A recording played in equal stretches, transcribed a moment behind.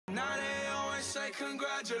One,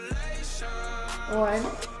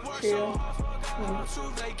 two, You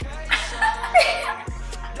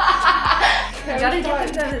gotta get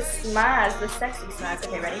into the smash, the sexy smash.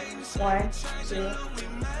 Okay, ready? 1, 2.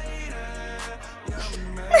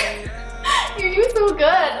 You're doing so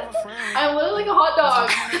good. I'm literally like a hot dog.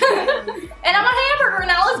 And I'm a hamburger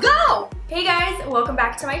now, let's go! Hey guys, welcome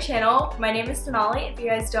back to my channel. My name is Sonali, if you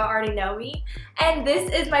guys don't already know me. And this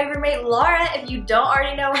is my roommate Laura. If you don't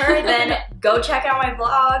already know her, then go check out my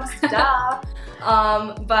vlogs, duh.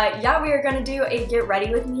 But yeah, we are gonna do a get ready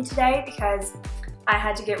with me today because I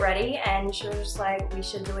had to get ready and she was just like, we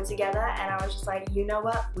should do it together. And I was just like, you know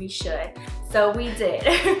what, we should. So we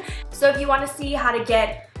did. So if you wanna see how to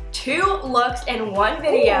get 2 looks in one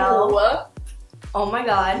video. Ooh. Oh my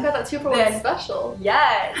god. You got that 2 for 1 special.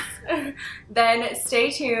 Yes. Then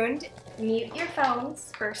stay tuned. Mute your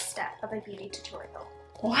phones. First step of a beauty tutorial.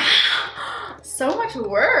 Wow. So much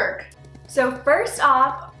work. So first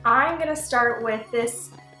off, I'm gonna start with this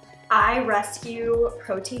Eye Rescue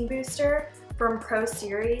Protein Booster from Pro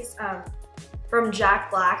Series from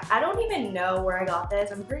Jack Black. I don't even know where I got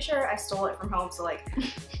this. I'm pretty sure I stole it from home, so like,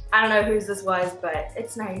 I don't know whose this was, but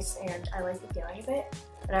it's nice and I like the feeling of it.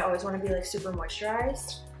 But I always want to be like super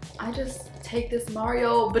moisturized. I just take this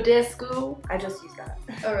Mario Badescu. I just use that.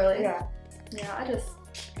 Oh really? Yeah. Yeah, I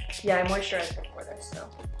moisturized before this, so.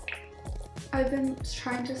 I've been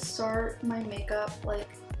trying to start my makeup, like,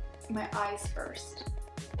 my eyes first.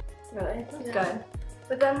 Really? That's Yeah. good.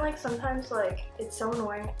 But then like sometimes like it's so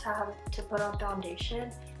annoying to have to put on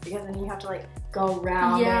foundation because then you have to like go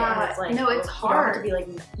around it and it's like, no, it's you hard. don't have to be like,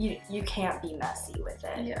 you can't be messy with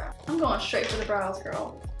it. Yeah. I'm going straight for the brows,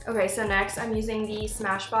 girl. Okay, so next I'm using the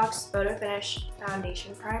Smashbox Photo Finish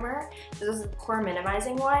Foundation Primer. This is the pore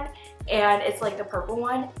minimizing one and it's like the purple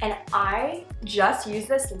one, and I just used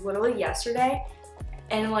this literally yesterday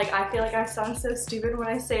and like I feel like I sound so stupid when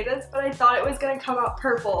I say this, but I thought it was gonna come out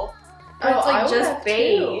purple. But it's like just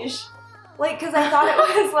beige. Too. Like, cause I thought it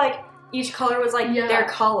was like, each color was like their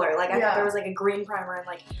color. Like I thought there was like a green primer and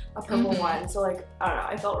like a purple one. So like, I don't know,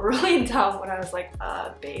 I felt really dumb when I was like,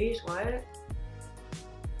 beige, what?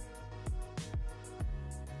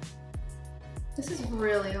 This is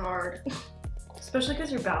really hard. Especially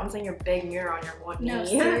cause you're balancing your big mirror on your one knee. No,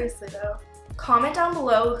 seriously though. Comment down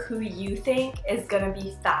below who you think is gonna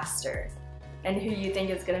be faster and who you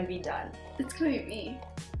think is gonna be done. It's gonna be me.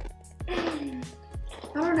 I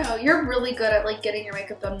don't know. You're really good at like getting your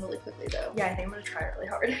makeup done really quickly though. Yeah, I think I'm gonna try really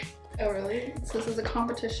hard. Oh really? So this is a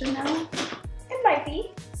competition now? It might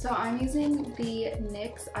be. So I'm using the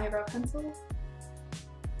NYX eyebrow pencil.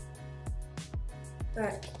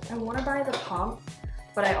 But I want to buy the pump,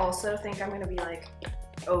 but I also think I'm gonna be like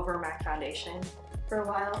over MAC foundation for a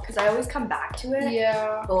while because I always come back to it.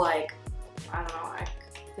 Yeah. But like, I don't know. I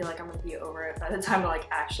feel like I'm gonna be over it by the time I like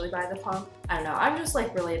actually buy the pump. I don't know, I'm just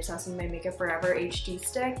like really obsessed with my Makeup Forever HD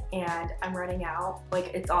stick and I'm running out.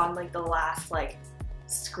 Like it's on like the last like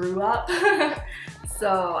screw up.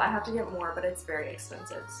 So I have to get more, but it's very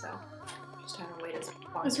expensive, so I'm just trying to wait as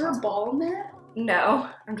long as Is there a ball in there? No,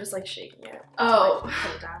 I'm just like shaking it. Oh. Like,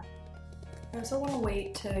 put it down. I also want to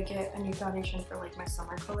wait to get a new foundation for like my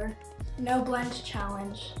summer color. No blend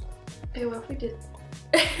challenge. Hey, what if we did?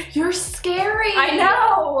 You're scary! I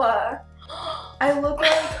know! I look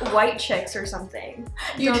like white chicks or something.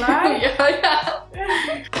 You Don't do? I? Yeah.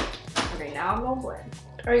 Okay, now I'm gonna blend.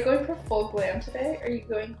 Are you going for full glam today? Or are you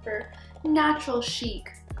going for natural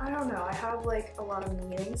chic? I don't know, I have like a lot of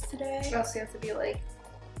meetings today. You also have to be like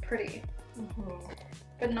pretty,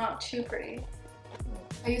 but not too pretty.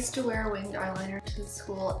 I used to wear winged eyeliner to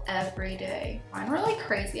school every day. Mine were like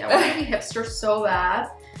crazy. I wanted to be hipster so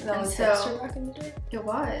bad. That was hipster back in the day? It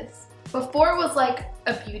was. Before it was like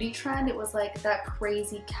a beauty trend, it was like that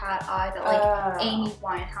crazy cat eye that like Amy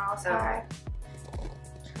Winehouse had.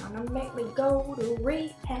 Trying to make me go to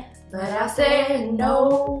rehab, but I said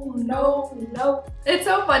no, no, no. It's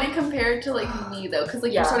so funny compared to like me though, because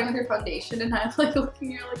like you're starting with your foundation and I'm like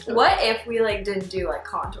looking at like what if we like didn't do like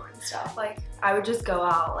contour and stuff? Like I would just go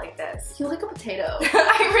out like this. You look like a potato.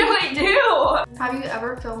 I really do. Have you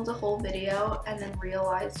ever filmed a whole video and then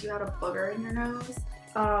realized you had a booger in your nose?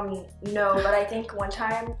 No, but I think one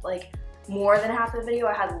time, like more than half the video,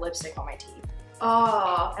 I had lipstick on my teeth.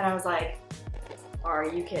 Oh. And I was like, are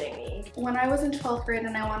you kidding me? When I was in 12th grade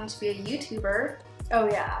and I wanted to be a YouTuber. Oh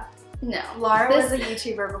yeah. No. Laura was a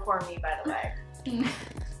YouTuber before me, by the way.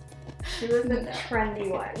 She was the trendy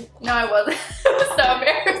one. No, I wasn't. It was so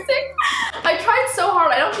embarrassing. I tried so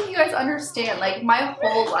hard. I don't think you guys understand. Like my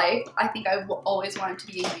whole life, I think I always wanted to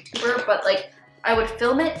be a YouTuber, but like I would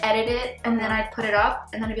film it, edit it, and then I'd put it up,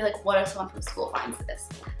 and then I'd be like, what if someone from school finds this?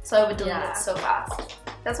 So I would delete it so fast.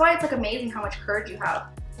 That's why it's like amazing how much courage you have.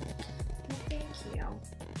 Thank you.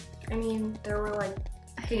 I mean, there were like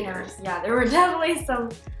Haters. Yeah, there were definitely some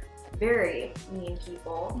very mean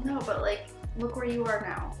people. No, but like, look where you are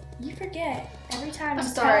now. You forget every time. I'm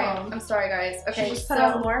sorry. I'm sorry, guys. Okay, she just put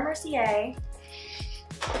out Laura Mercier.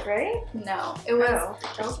 Right? No, it was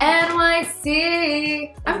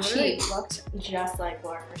NYC. I'm cheap. Looked just like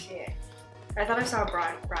Laura Mercier. I thought I saw a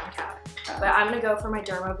brown cap, but I'm gonna go for my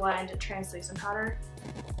Derma Blend translucent powder.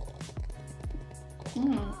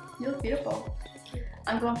 You look beautiful.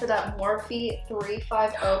 I'm going for that Morphe 350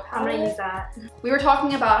 powder. I'm gonna use that. We were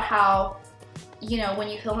talking about how, you know, when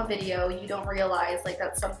you film a video, you don't realize like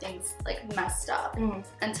that something's like messed up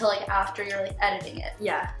until like after you're like editing it.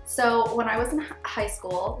 Yeah. So when I was in high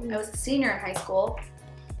school, I was a senior in high school,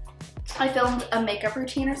 I filmed a makeup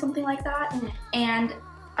routine or something like that, and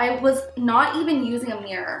I was not even using a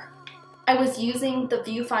mirror. I was using the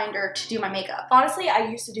viewfinder to do my makeup. Honestly, I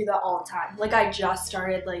used to do that all the time. Like I just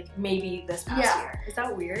started like maybe this past year. Is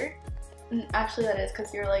that weird? Actually that is,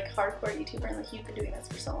 because you're like hardcore YouTuber and like you've been doing this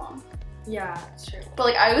for so long. Yeah, it's true. But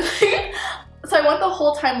like I was like, so I went the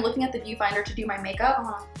whole time looking at the viewfinder to do my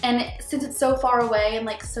makeup, and since it's so far away and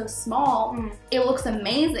like so small, it looks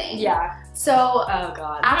amazing. Yeah. So oh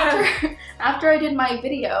god. After I did my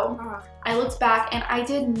video, I looked back and I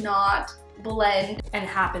did not blend. And it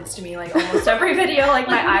happens to me like almost every video. Like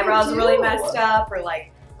my eyebrows really messed up, or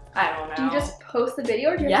like I don't know. Do you just post the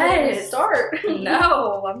video, or do you have to restart?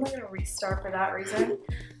 No, I'm not gonna restart for that reason.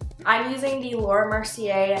 I'm using the Laura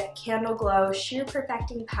Mercier Candle Glow Sheer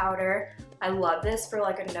Perfecting Powder. I love this for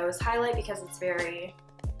like a nose highlight because it's very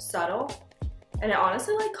subtle. And it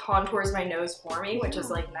honestly like contours my nose for me, which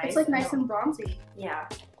is like nice. It's like nice and bronzy. Yeah,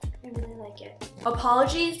 I really like it.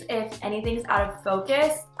 Apologies if anything's out of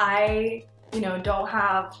focus. I, don't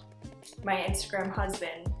have my Instagram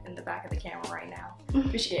husband in the back of the camera right now.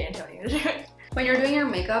 We should get Antonio to do it. When you're doing your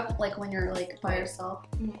makeup, like when you're like by yourself,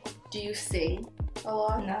 do you sing a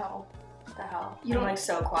lot? No. What the hell? You don't like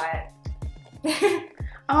so quiet.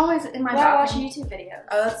 I'm always in my I watch bathroom. YouTube videos.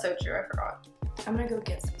 Oh, that's so true. I forgot. I'm gonna go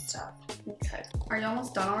get some stuff. Okay. Are you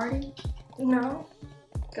almost done already? No.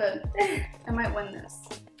 Good. I might win this.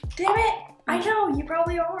 Damn it! I know, you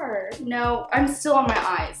probably are. No, I'm still on my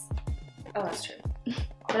eyes. Oh, that's true.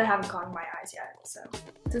 But I haven't gone my eyes yet, so.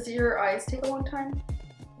 Does your eyes take a long time?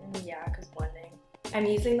 Yeah, because blending. I'm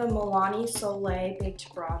using the Milani Soleil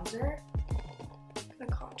Baked Bronzer. I'm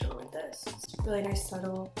gonna contour with this. It's a really nice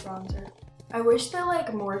subtle bronzer. I wish that like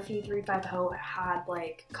Morphe 350 had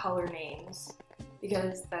like color names,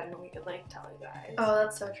 because then we could like tell you guys. Oh,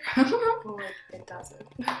 that's so true. Like, it doesn't.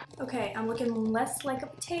 Okay, I'm looking less like a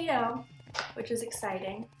potato, which is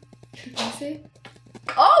exciting. Let me see.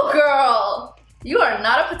 Oh, girl! You are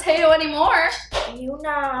not a potato anymore. You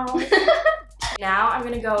know. Now I'm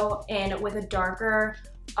gonna go in with a darker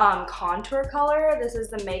contour color. This is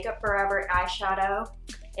the Makeup Forever eyeshadow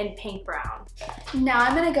in pink brown. Now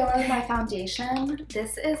I'm gonna go in with my foundation.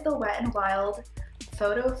 This is the Wet n Wild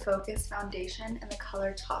Photo Focus Foundation in the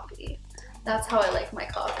color Toffee. That's how I like my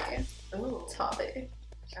coffee. Ooh. Toffee.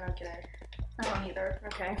 I don't get it. I don't either.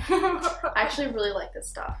 Okay. I actually really like this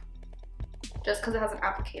stuff. Just because it has an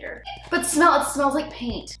applicator. But it smells like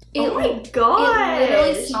paint. Oh my god! It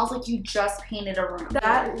literally smells like you just painted a room.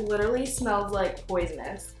 That literally smells like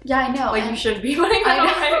poisonous. Yeah, I know. Like you shouldn't be putting that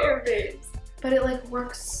on your face. But it like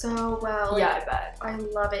works so well. Yeah, like, I bet. I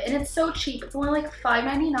love it. And it's so cheap. It's only like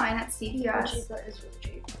 $5.99 at CVS. That is really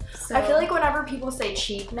cheap. So, I feel like whenever people say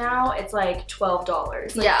cheap now, it's like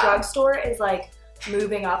 $12. Like yeah. Drugstore is like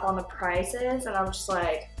moving up on the prices, and I'm just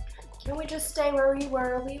like, can we just stay where we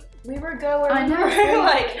were? We were good where we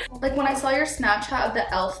were. like when I saw your Snapchat of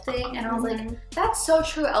the elf thing, and I was like, that's so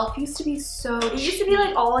true. Elf used to be so cheap. It used to be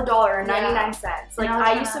like all $1.99. Like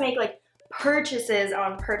I used to make like purchases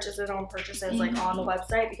on purchases on purchases like on the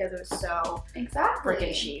website because it was so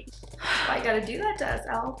freaking cheap. I gotta do that to us,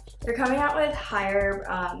 Elf. They're coming out with higher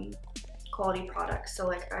quality products, so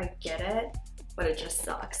like I get it, but it just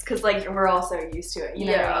sucks because like we're all so used to it, you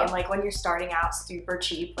know what I mean? Like when you're starting out super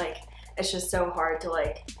cheap, like it's just so hard to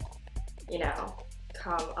like,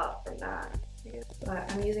 come up from that.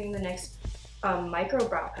 But I'm using the NYX micro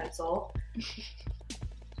brow pencil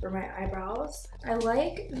for my eyebrows. I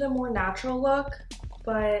like the more natural look,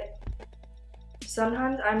 but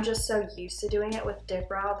sometimes I'm just so used to doing it with dip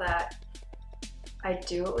brow that I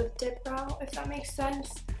do it with dip brow, if that makes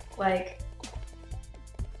sense. Like,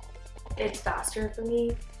 it's faster for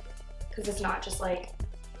me because it's not just like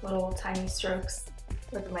little tiny strokes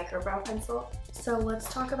with the micro brow pencil. So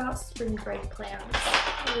let's talk about spring break plans.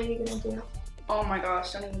 What are you gonna do? Oh my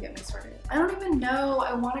gosh, don't even get me started. I don't even know.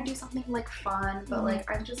 I want to do something like fun, but like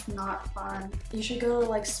I'm just not fun. You should go to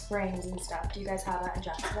like springs and stuff. Do you guys have that in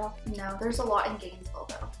Jacksonville? No, there's a lot in Gainesville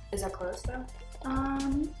though. Is that close though?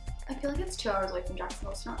 I feel like it's 2 hours away from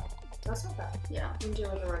Jacksonville. It's not. That's not bad. Yeah. You can do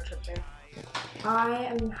like a road trip there. I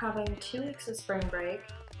am having 2 weeks of spring break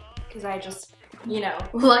because I just, you know,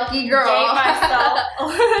 Lucky girl. gave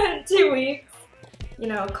myself 2 weeks. You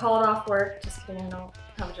know, called off work. Just kidding, I don't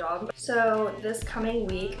have a job. So this coming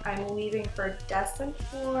week, I'm leaving for Destin,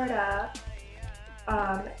 Florida,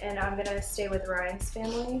 and I'm gonna stay with Ryan's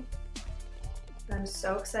family. I'm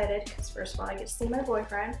so excited because first of all, I get to see my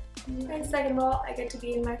boyfriend, and second of all, I get to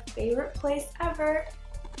be in my favorite place ever.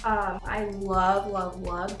 I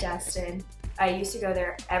love Destin. I used to go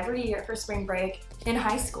there every year for spring break in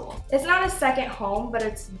high school. It's not a second home, but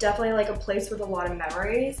it's definitely like a place with a lot of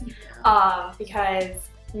memories. Because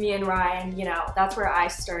me and Ryan, you know, that's where I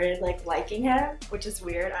started like liking him, which is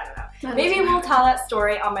weird, I don't know. Maybe we'll tell that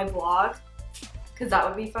story on my vlog, because that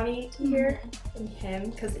would be funny to hear from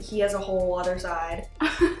him, because he has a whole other side.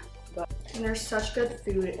 And there's such good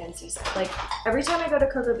food in season. Like every time I go to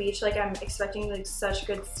Cocoa Beach, like I'm expecting like such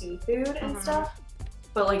good seafood and stuff,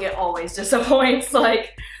 but like it always disappoints.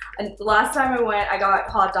 Like, and last time I went, I got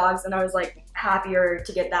hot dogs and I was like happier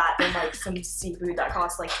to get that than like some seafood that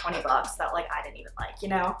cost like 20 bucks that like I didn't even like, you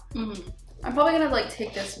know? I'm probably gonna like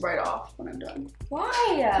take this right off when I'm done. Why?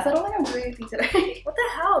 Because I don't think I'm breathing today. What the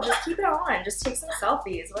hell? Just keep it on. Just take some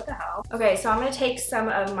selfies. What the hell? Okay, so I'm gonna take some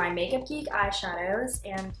of my Makeup Geek eyeshadows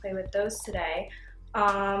and play with those today.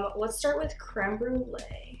 Let's start with creme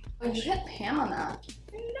brulee. Oh, you hit pan on that.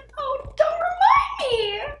 No, don't remind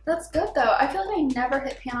me. That's good though. I feel like I never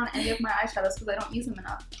hit pan on any of my eyeshadows because I don't use them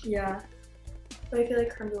enough. Yeah, but I feel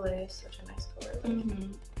like creme brulee is such a nice color.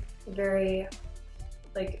 Very,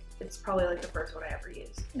 like, it's probably like the first one I ever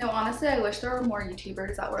used. No, honestly, I wish there were more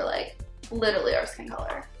YouTubers that were like literally our skin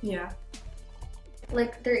color. Yeah.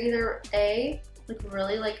 Like they're either like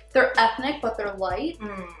really like they're ethnic but they're light,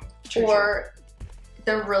 True.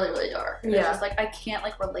 They're really dark. And it's just like I can't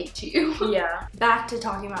like relate to you. Yeah. Back to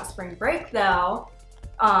talking about spring break though.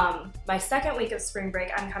 My second week of spring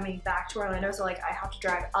break, I'm coming back to Orlando, so like I have to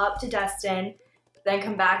drive up to Destin, then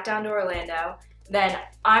come back down to Orlando. Then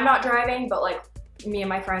I'm not driving, but like me and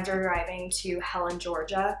my friends are driving to Helen,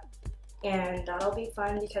 Georgia. And that'll be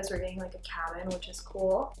fun because we're getting like a cabin, which is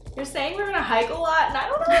cool. You're saying we're gonna hike a lot, and I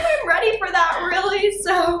don't know if I'm ready for that really,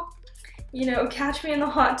 so, you know, catch me in the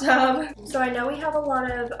hot tub. So I know we have a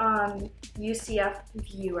lot of UCF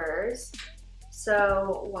viewers.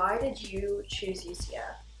 So why did you choose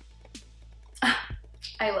UCF?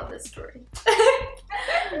 I love this story.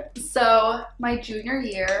 So my junior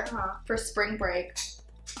year for spring break,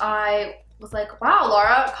 I was like, wow,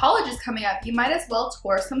 Laura, college is coming up. You might as well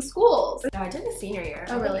tour some schools. No, I did the senior year.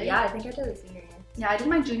 Oh, really? Yeah, I think I did the senior year. Yeah, I did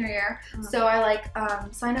my junior year. So I like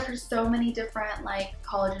signed up for so many different like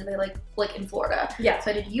colleges. They like in Florida. Yeah.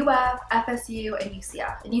 So I did UF, FSU, and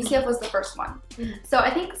UCF. And UCF was the first one. So I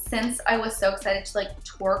think since I was so excited to like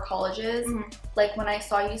tour colleges, like when I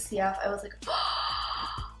saw UCF, I was like,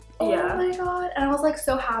 oh my god. And I was like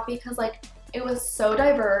so happy because like it was so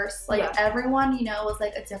diverse. Like everyone, you know, was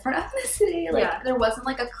like a different ethnicity. Like there wasn't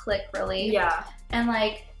like a clique really. Yeah. And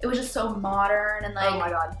like it was just so modern and like, oh my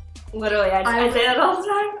god. Literally, I say that all the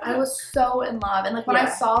time. I was so in love. And like when I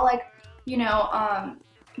saw like, you know,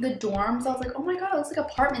 the dorms, I was like, oh my god, it looks like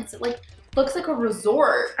apartments. It like looks like a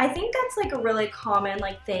resort. I think that's like a really common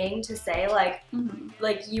like thing to say, like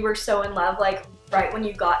like you were so in love like right when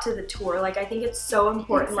you got to the tour. Like I think it's so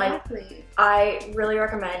important. Like I really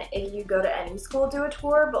recommend if you go to any school, do a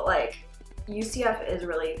tour, but like UCF is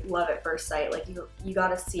really love at first sight. Like you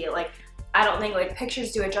gotta see it. Like I don't think like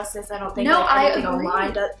pictures do it justice. I don't think like anything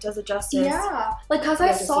online does it justice. Yeah, like cause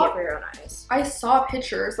I saw it for your own eyes. I saw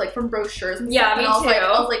pictures like from brochures. And stuff, me too.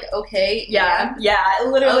 I was like, okay, yeah,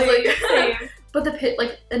 literally. I was like, same. But the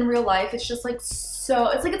like in real life, it's just like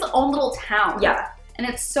so. It's like its own little town. Yeah. And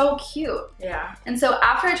it's so cute. Yeah. And so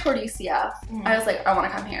after I toured UCF, I was like, I want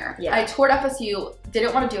to come here. Yeah. I toured FSU,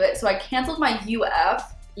 didn't want to do it, so I canceled my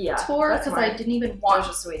UF tour because I didn't even want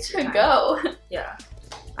to go. Yeah.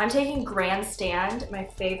 I'm taking Grandstand, my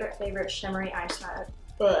favorite shimmery eyeshadow.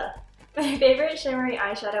 My favorite shimmery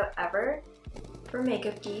eyeshadow ever for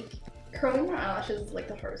Makeup Geek. Curling my eyelashes is like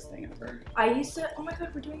the hardest thing ever. I used to, oh my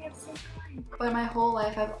god, we're doing it at the same time. But my whole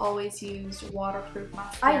life I've always used waterproof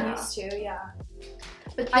mascara. I used to, yeah.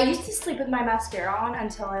 But I used to sleep with my mascara on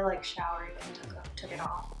until I like showered and took it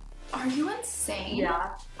off. Are you insane?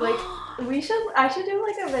 Yeah. Like, I should do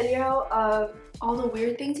like a video of all the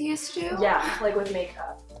weird things you used to do? Yeah, like with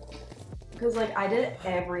makeup. Because like I did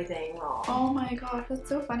everything wrong. Oh my gosh, that's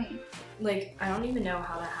so funny. Like, I don't even know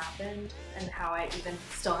how that happened and how I even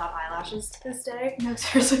still have eyelashes to this day. No,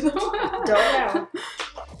 seriously. Don't know.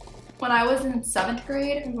 When I was in 7th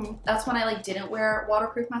grade, that's when I like didn't wear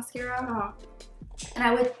waterproof mascara. And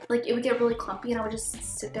I would like, it would get really clumpy and I would just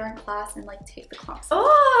sit there in class and like take the clumps.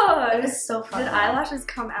 Oh! It was so fun. Did eyelashes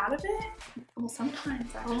come out of it? Well,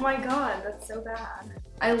 sometimes actually. Oh my god, that's so bad.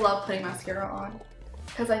 I love putting mascara on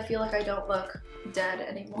because I feel like I don't look dead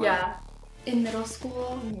anymore. Yeah. In middle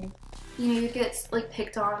school, you know, you get like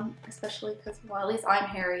picked on, especially because, well, at least I'm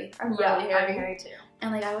hairy. I'm really hairy. I'm hairy too.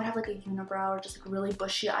 And like I would have like a unibrow or just like really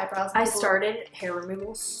bushy eyebrows. I started hair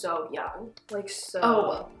removal so young. Like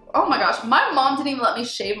so. Oh my gosh, my mom didn't even let me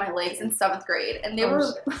shave my legs in 7th grade and they were,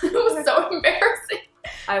 it was so embarrassing.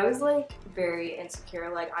 I was like very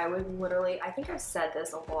insecure. Like I would literally, I think I've said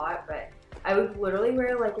this a lot, but I would literally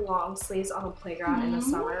wear like long sleeves on the playground in the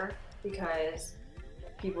summer because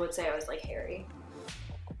people would say I was like hairy.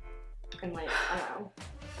 And like, I don't know.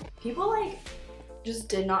 People like just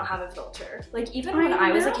did not have a filter. Like even when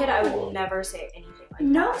I was a kid, I would never say anything like that.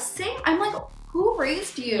 No, same. I'm like, who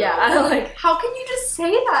raised you? Yeah, like how can you just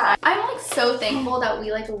say that? I'm like so thankful that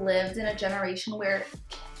we like lived in a generation where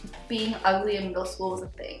being ugly in middle school was a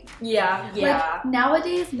thing. Yeah. Like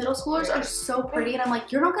nowadays, middle schoolers are so pretty, and I'm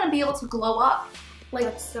like, you're not gonna be able to glow up. Like,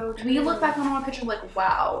 that's so true. We look back on our picture like,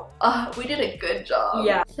 wow, we did a good job.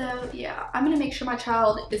 Yeah. So yeah, I'm gonna make sure my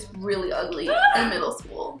child is really ugly in middle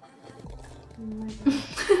school. Oh my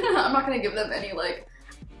God. I'm not gonna give them any like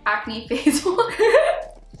acne phase one.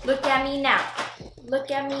 Look at me now. Look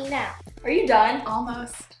at me now. Are you done?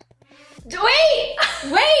 Almost. Wait!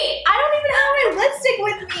 I don't even have my lipstick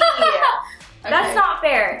with me. Okay. That's not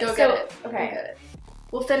fair. Go get it. Okay. Go get it.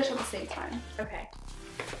 We'll finish at the same time. Okay.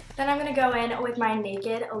 Then I'm gonna go in with my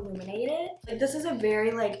Naked Illuminated. Like this is a very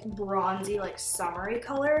like bronzy, like summery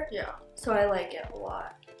color. Yeah. So I like it a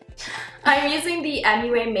lot. I'm using the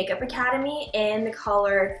MUA Makeup Academy in the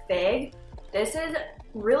color Fig. This is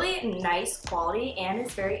really nice quality and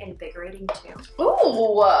it's very invigorating too.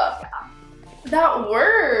 Ooh, yeah. That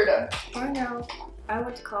word. I know. I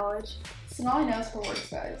went to college. Sonali knows her words,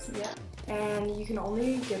 guys. Yeah. And you can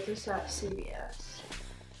only get this at CVS.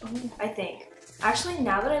 I think. Actually,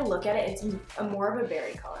 now that I look at it, it's more of a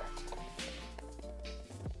berry color.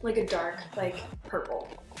 Like a dark, like purple.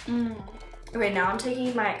 Okay, now I'm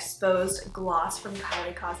taking my exposed gloss from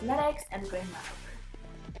Kylie Cosmetics and putting that over.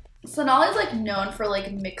 Sonali's like known for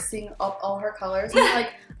like mixing up all her colors. He's like,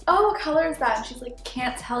 oh, what color is that? And she's like,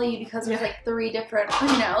 can't tell you because there's like 3 different,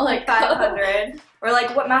 you know, like 500. Or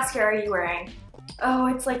like, what mascara are you wearing? Oh,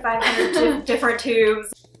 it's like 500 different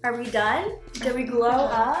tubes. Are we done? Did we glow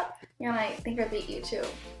up? Yeah, and I think I beat you too.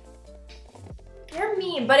 You're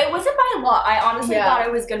mean, but it wasn't by a lot. I honestly thought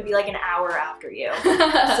it was gonna be like an hour after you.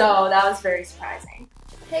 So that was very surprising.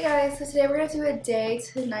 Hey guys, so today we're gonna do a day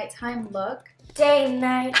to nighttime look. Day,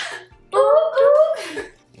 night. Ooh,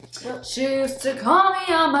 ooh. She used to call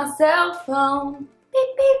me on my cell phone.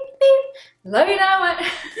 Beep, beep, beep. Let me know what.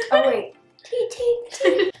 Oh wait. Teet, teet,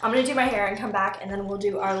 teet. I'm gonna do my hair and come back and then we'll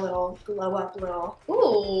do our little glow up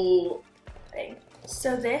little thing.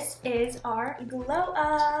 So this is our glow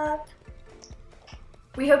up.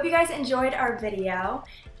 We hope you guys enjoyed our video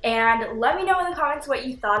and let me know in the comments what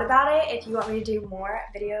you thought about it. If you want me to do more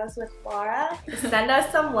videos with Laura, send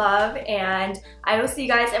us some love and I will see you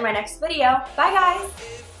guys in my next video. Bye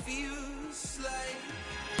guys!